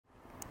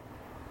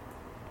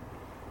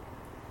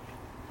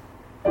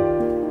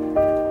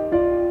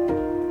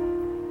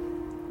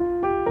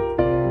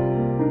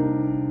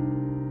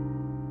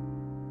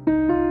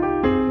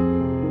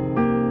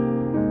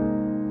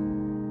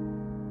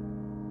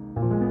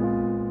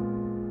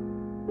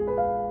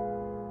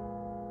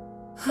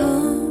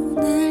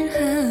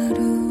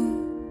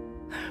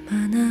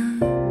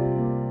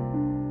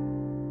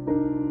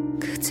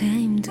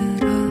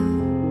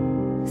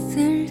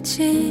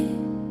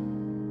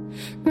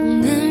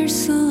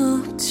수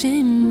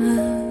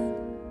없지만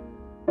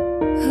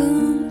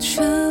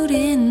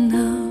움츠린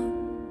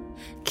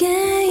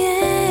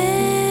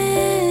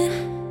어깨에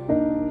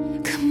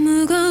그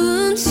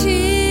무거운 짐들을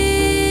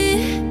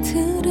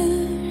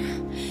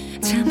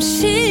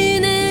잠시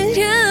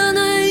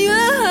내려놔요.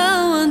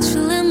 Won't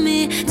you let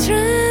me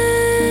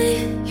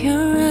dry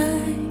your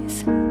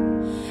eyes,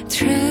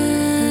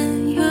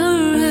 dry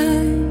your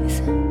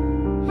eyes.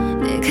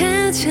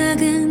 내가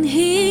작은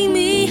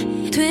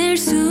힘이 될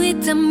수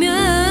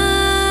있다면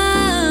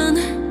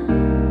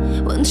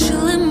Won't you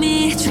let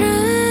me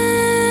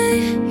dry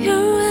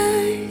your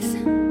eyes,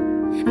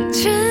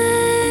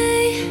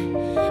 dry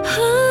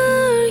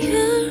all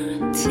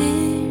your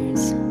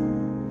tears.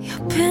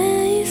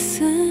 옆에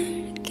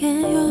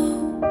있을게요.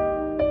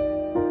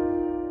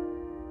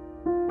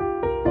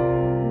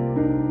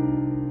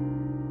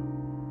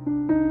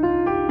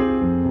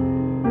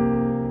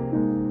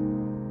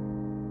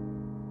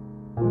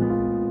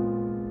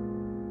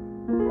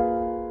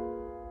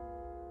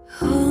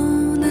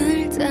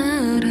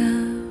 오늘따라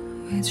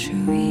왜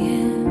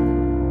주위에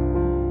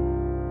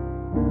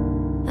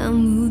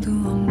아무도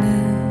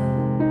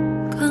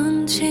없는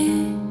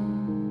건지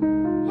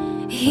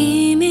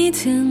힘이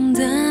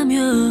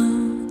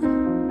든다면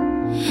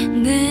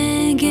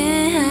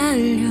내게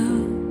알려줘요.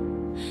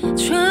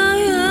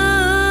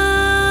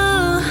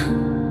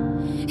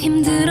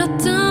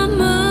 힘들었던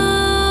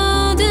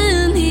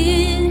모든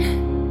일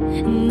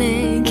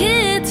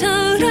내게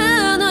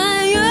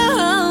털어놔요.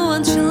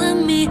 Won't you let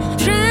me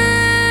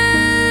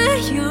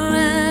dry your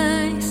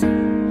eyes,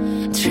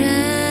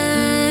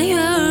 dry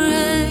your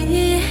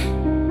eyes.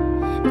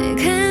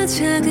 내가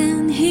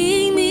작은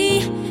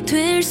힘이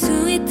될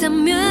수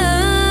있다면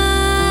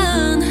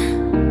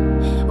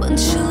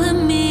Won't you let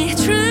me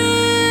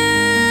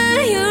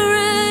dry your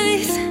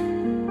eyes,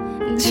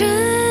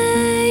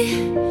 dry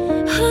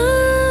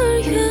all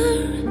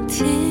your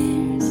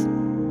tears.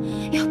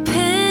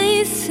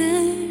 옆에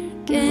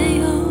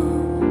있을게요.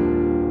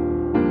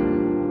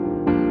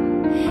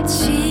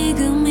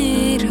 지금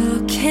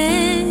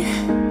이렇게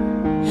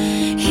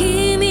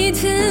힘이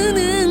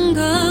드는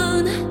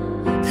건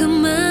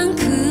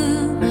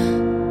그만큼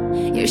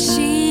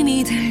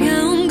열심히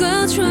달려온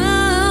거죠.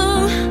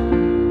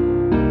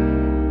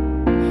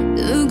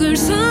 누굴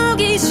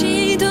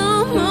속이지도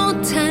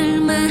못할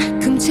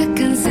만큼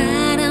착한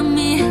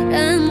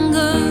사람이란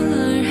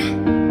걸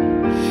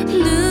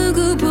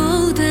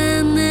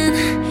누구보다는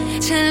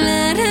잘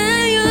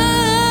알아요.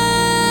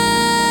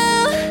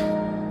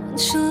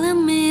 Won't you let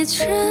me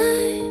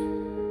try